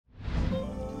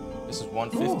This is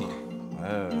 150.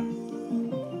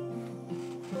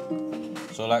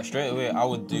 So like straight away, I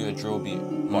would do a drill beat,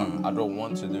 but I don't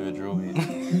want to do a drill beat.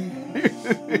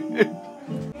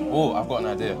 Oh, I've got an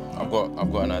idea. I've got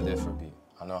an idea for a beat.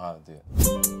 I know how to do it.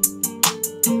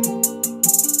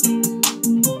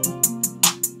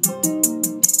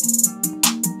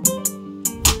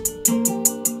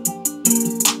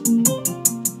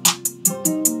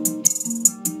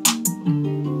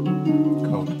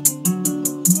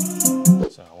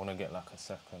 So I want to get like a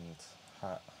second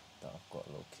hat that I've got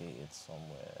located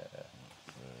somewhere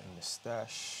in the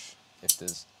stash. If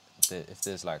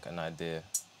there's like an idea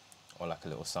or like a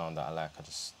little sound that I like, I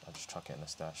just chuck it in the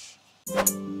stash.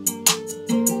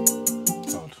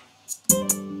 Cold.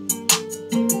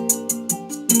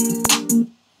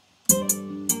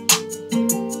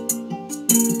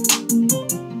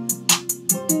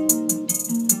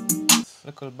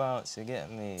 Look at bounce, you get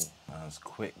me. I was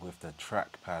quick with the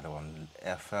trackpad on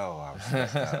FL. I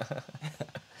respect that.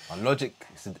 On Logic,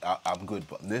 I'm good,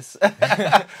 but this,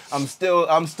 I'm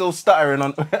still stuttering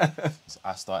on.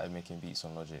 I started making beats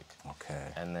on Logic.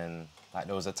 Okay. And then like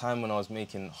there was a time when I was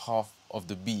making half of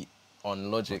the beat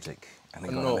on Logic. And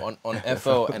then on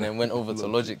FL, and then went over to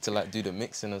Logic to like do the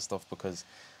mixing and stuff because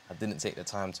I didn't take the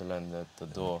time to learn the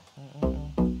DAW.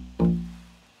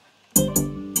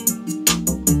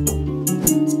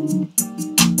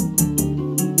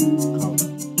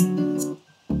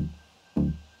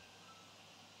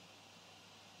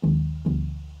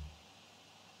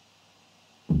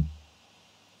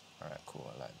 Alright,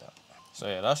 cool, I like that. So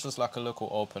yeah, that's just like a little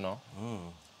opener.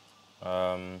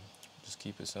 Just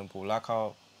keep it simple. Like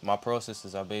how my process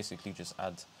is, I basically just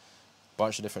add a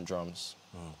bunch of different drums.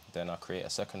 Then I create a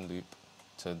second loop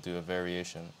to do a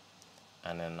variation,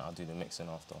 and then I'll do the mixing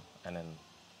after. And then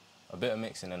a bit of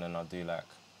mixing, and then I'll do like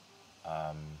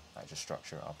just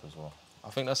structure it up as well. I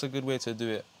think that's a good way to do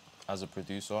it as a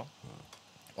producer.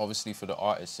 Obviously for the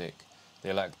artist's sake,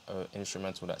 they like an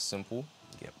instrumental that's simple,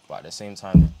 but at the same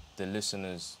time, the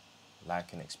listeners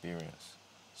like an experience.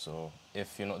 So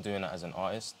if you're not doing that as an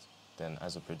artist, then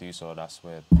as a producer, that's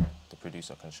where the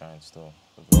producer can shine still.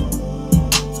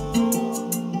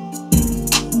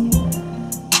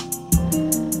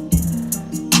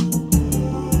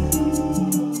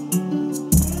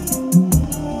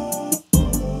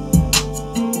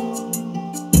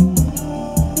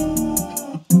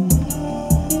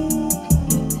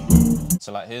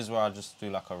 So like here's where I just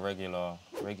do like a regular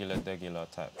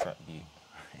type trap beat.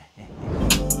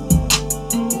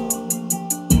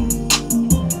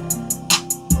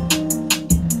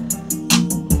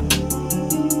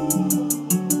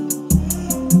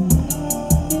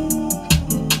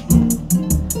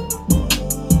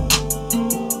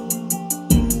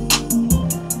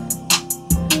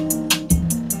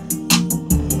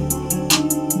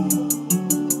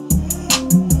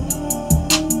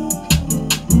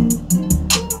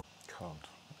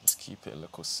 Let's keep it a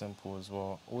little simple as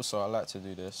well. Also, I like to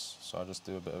do this, so I just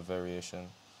do a bit of variation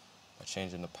by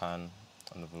changing the pan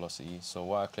and the velocity. So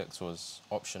what I clicked was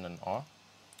Option and R,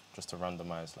 just to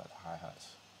randomize like the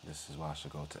hi-hats. This is why I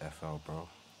should go to FL, bro.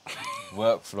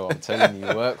 Workflow, I'm telling you,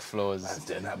 workflows. I was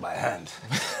doing that by hand.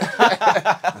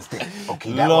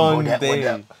 Okay, Long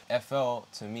day. FL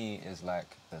to me is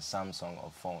like the Samsung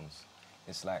of phones.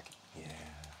 It's like,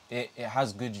 it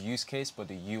has good use case, but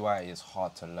the UI is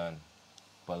hard to learn.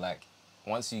 But like,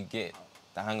 once you get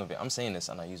the hang of it, I'm saying this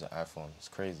and I use an iPhone, it's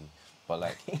crazy. But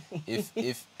like,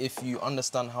 if you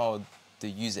understand how the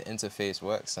user interface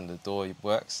works and the DAW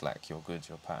works, like you're good,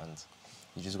 you're patterned.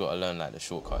 You just gotta learn like the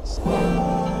shortcuts.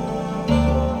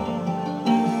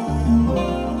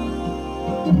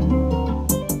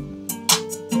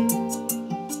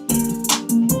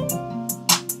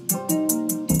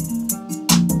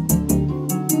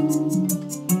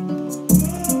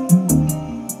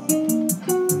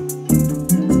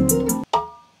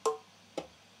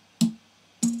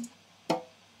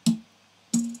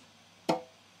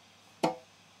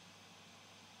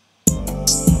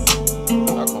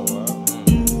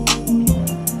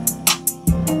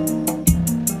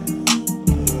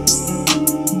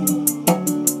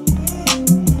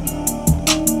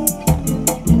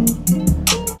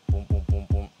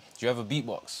 Do you ever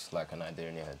beatbox, like an idea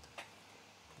in your head?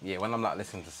 Yeah, when I'm like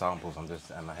listening to samples, and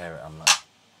I hear it, I'm like,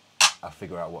 I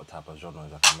figure out what type of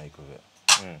genres I can make with it.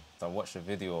 So I watched a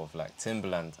video of like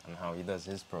Timbaland and how he does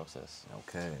his process.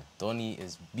 Okay. Donnie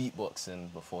is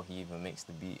beatboxing before he even makes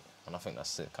the beat, and I think that's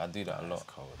sick. I do that a lot.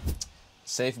 Cold.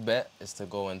 Safe bet is to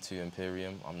go into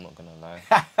Imperium, I'm not gonna lie.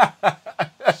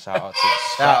 Shout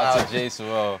out to Jace as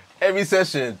well. Every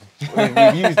session,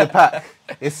 we've used the pack.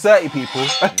 It's 30 people.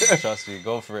 Trust me,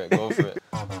 go for it, go for it.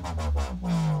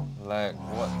 Like,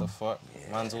 what the fuck?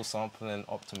 Yeah. Man's all sampling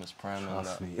Optimus Prime and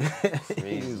that.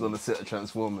 He was on the set of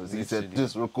Transformers. Literally. He said,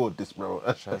 just record this, bro.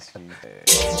 Trust me.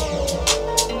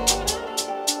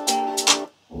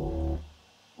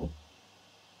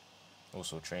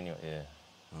 Also, train your ear.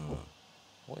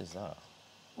 What is that?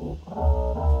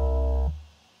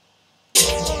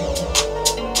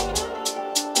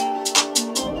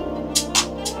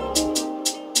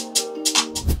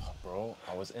 Bro,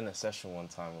 I was in a session one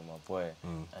time with my boy,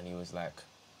 and he was like,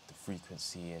 the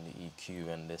frequency and the EQ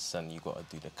and this, and you got to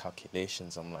do the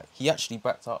calculations. I'm like, he actually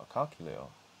backed out a calculator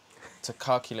to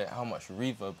calculate how much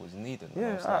reverb was needed.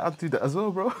 Yeah, like, I'll do that as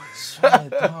well, bro. Swear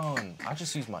down. I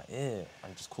just use my ear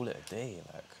and just call it a day.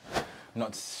 Like,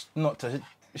 not to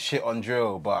shit on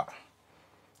drill, but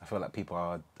I feel like people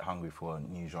are hungry for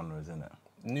new genres, innit?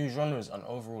 New genres and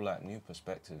overall like new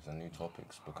perspectives and new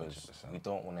topics, because 100%. we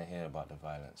don't want to hear about the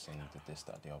violence and the this,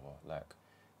 that, the other. Like,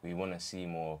 we want to see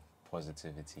more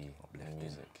positivity in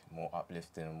music, more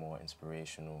uplifting, more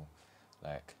inspirational.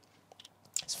 Like,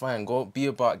 it's fine, go be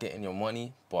about getting your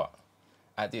money, but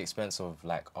at the expense of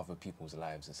like other people's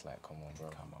lives, it's like, come on, bro.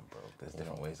 Come on, bro. There's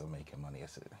different ways of making money,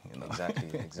 is it? You know? Exactly,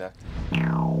 exactly.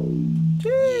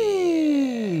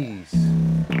 Jeez.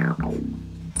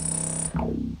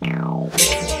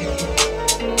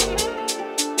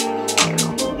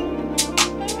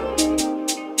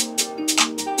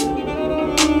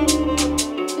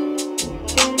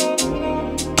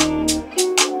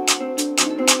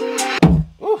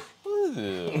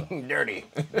 Dirty.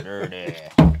 Dirty.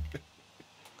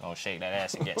 Gonna shake that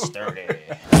ass and get sturdy.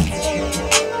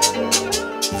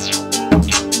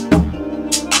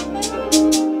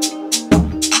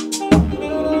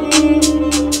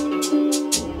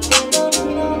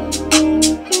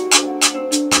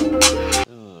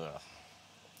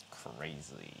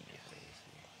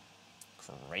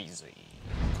 Crazy.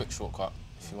 Quick shortcut.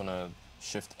 If you want to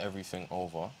shift everything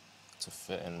over to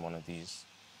fit in one of these,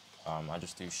 I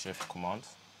just do shift command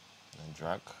and then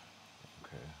drag.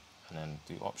 Okay. And then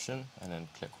do option and then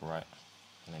click right.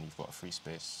 And then you've got a free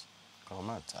space to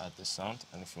add this sound.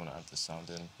 And if you want to add this sound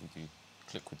in, you do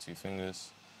click with 2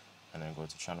 fingers and then go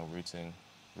to channel routing,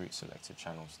 route selected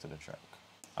channels to the track.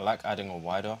 I like adding a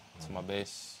wider to my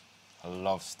bass. I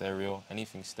love stereo.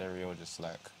 Anything stereo just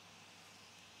like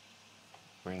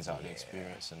brings out the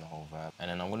experience and the whole vibe.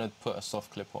 And then I'm gonna put a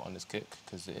soft clipper on this kick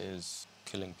because it is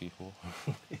killing people.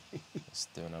 It's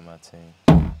doing a mad thing.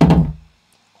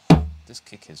 This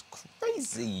kick is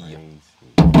crazy.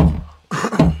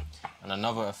 And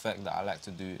another effect that I like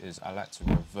to do is I like to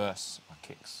reverse my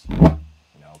kicks.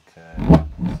 Okay.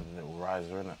 It's a little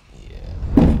riser, isn't it? Yeah.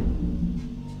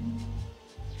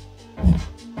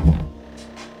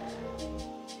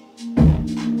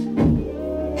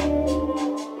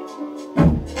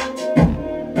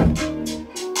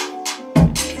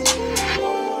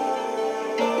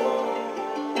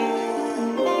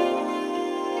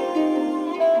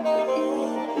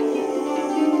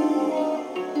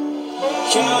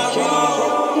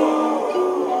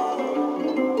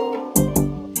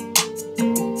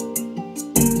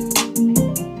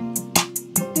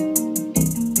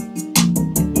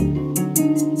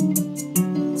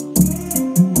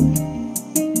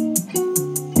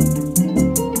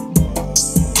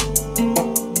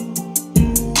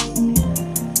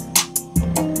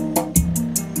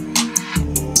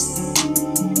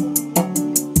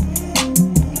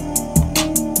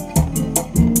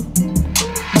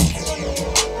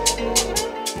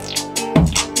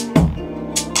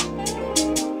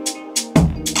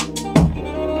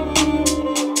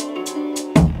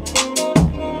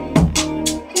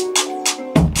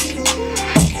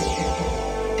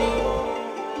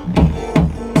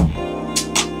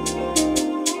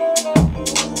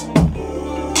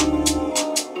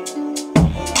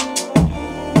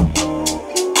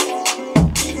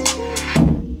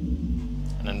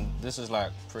 This is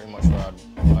like pretty much where I'd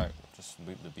like just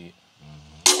loop the beat.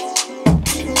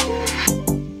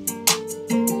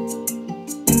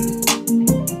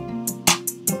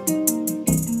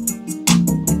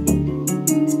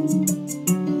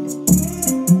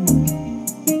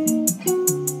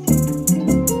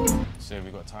 So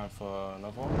we got time for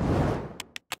another one.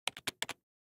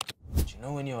 Do you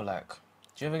know when you're like,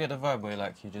 do you ever get the vibe where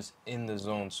like you're just in the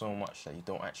zone so much that you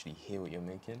don't actually hear what you're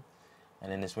making?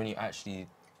 And then it's when you actually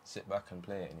sit back and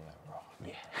play it and you're like, bro,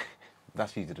 yeah.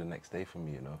 That's usually the next day for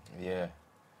me, you know? Yeah.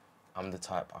 I'm the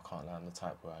type, I can't lie, I'm the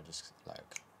type where I just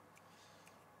like,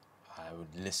 I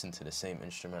would listen to the same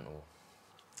instrumental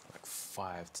like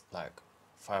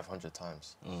 500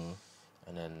 times.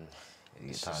 And then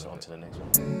it's just on to the next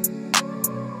one.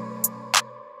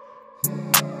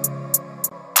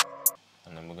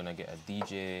 And then we're gonna get a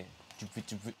DJ.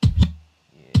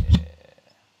 Yeah.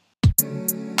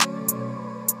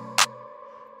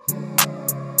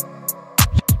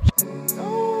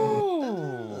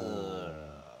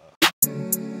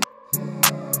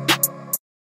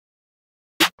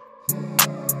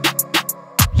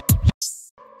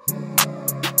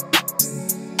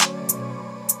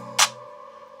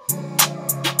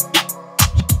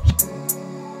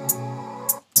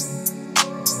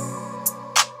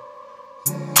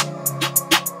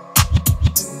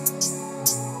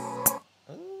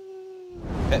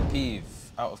 Pet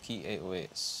peeve, out of key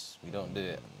 808s. We don't do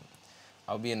it.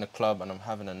 I'll be in the club and I'm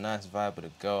having a nice vibe with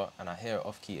a girl and I hear her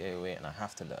off key 808 and I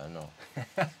have to let her know.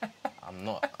 I'm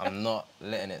not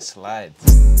letting it slide.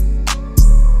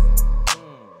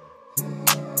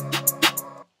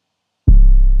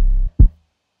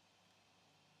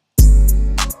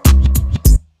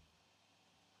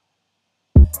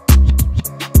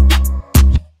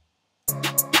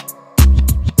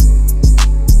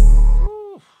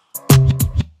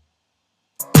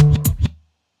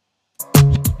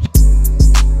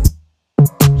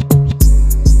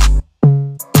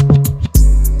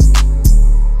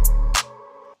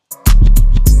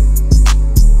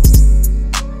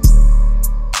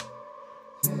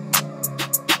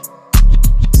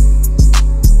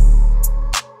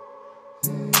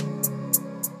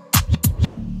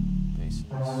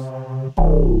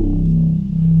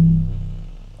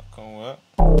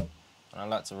 I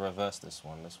like to reverse this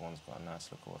one. This one's got a nice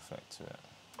little effect to it.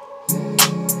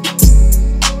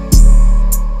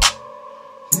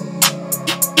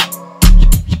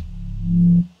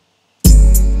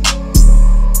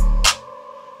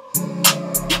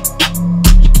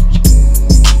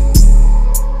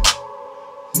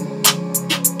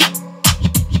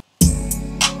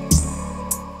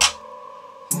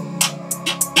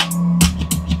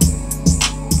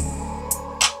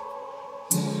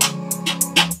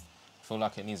 I feel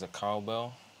like it needs a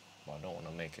cowbell, but I don't want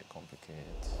to make it complicated.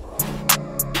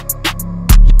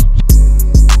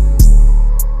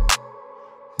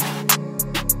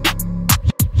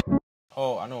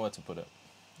 Oh, I know where to put it.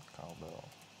 Cowbell.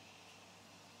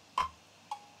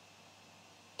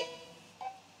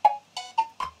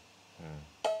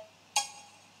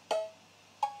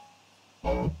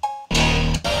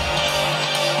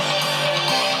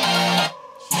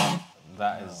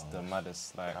 That is the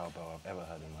maddest like cowbell I've ever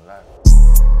heard in my life.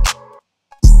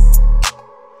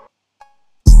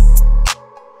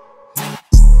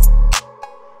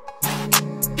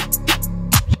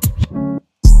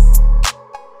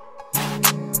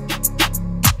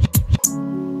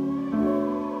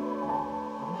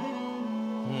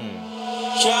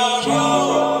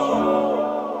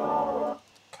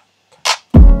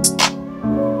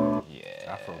 Yeah.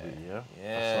 Afrobeat, yeah?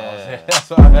 Yeah. That's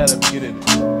what I heard at the beginning.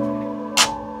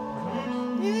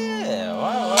 Yeah,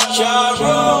 why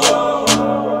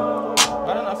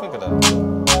didn't I think of that?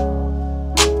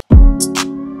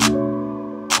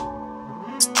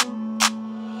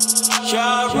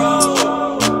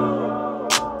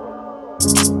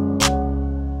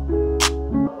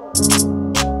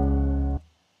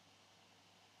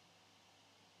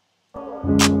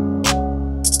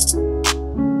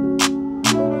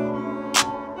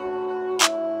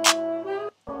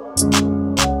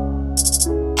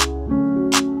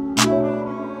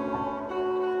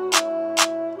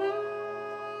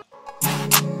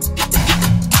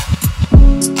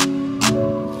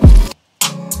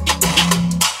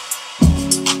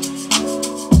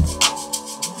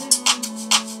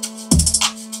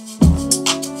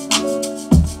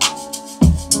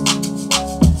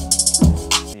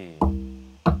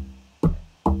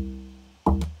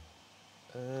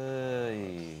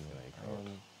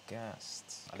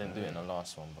 I didn't do it in the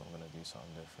last one, but I'm gonna do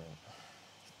something different.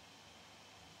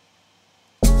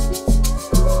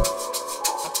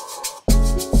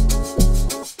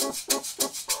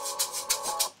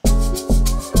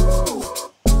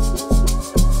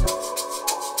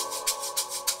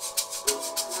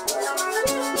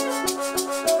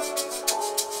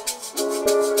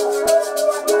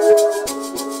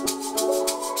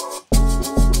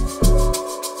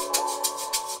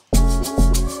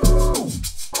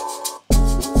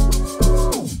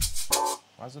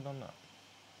 Why has it done that?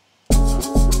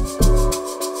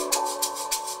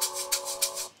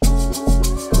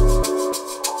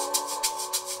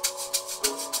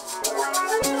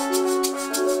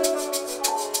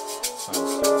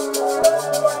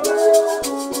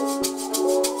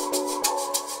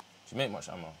 Do you make much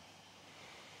ammo?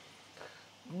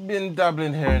 been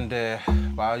dabbling here and there,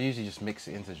 but I usually just mix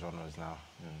it into genres now.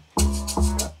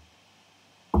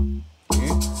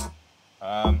 You?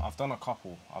 I've done a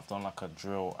couple. I've done like a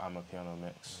drill and a piano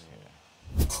mix.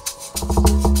 Yeah.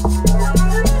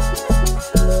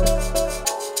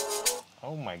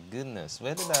 Oh my goodness,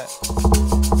 where did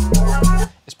I...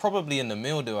 It's probably in the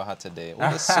meal deal I had today.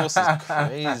 All this sauce is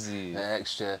crazy. The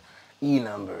extra E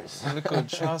numbers. Look,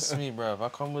 trust me, bruv. I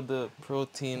come with the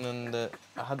protein and the...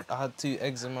 I had 2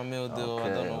 eggs in my meal deal. I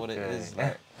don't know what it is.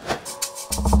 Like.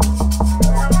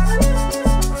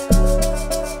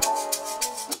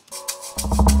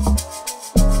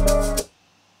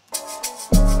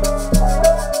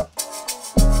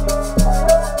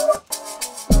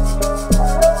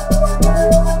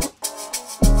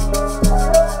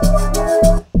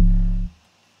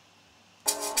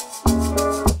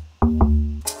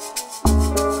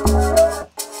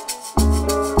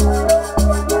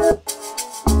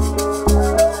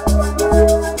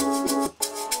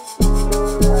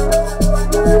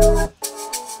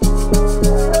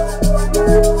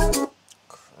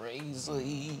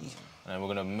 And then we're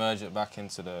gonna merge it back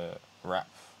into the wrap.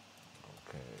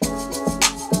 Okay.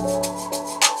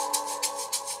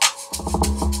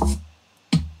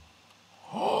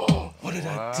 What did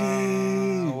I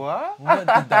do? What? What did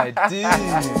I do?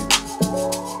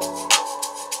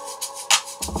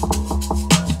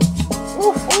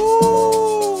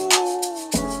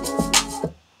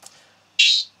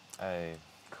 Hey,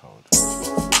 Cold.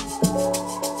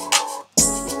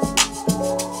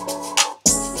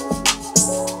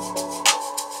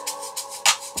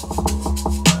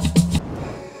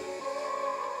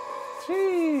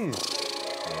 Jeez.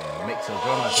 Yeah, mix of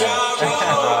genres.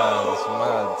 It's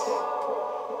mad.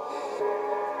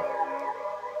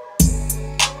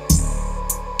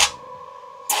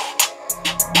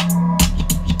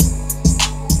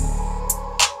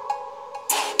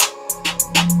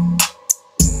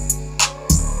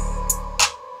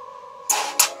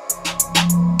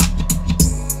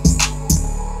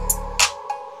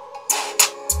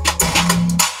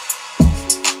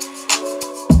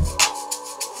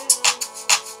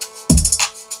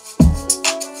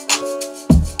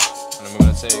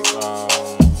 Take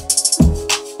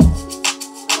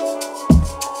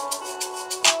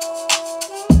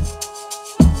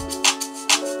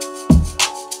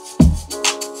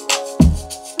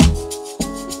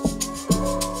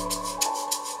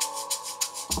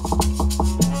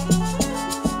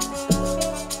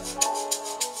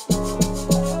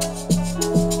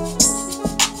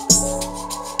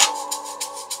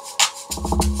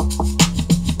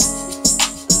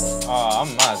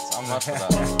I'm mad for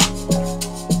that.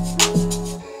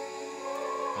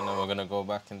 And then we're gonna go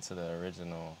back into the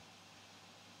original.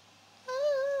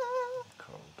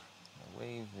 Cold.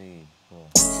 Wavy. Bro.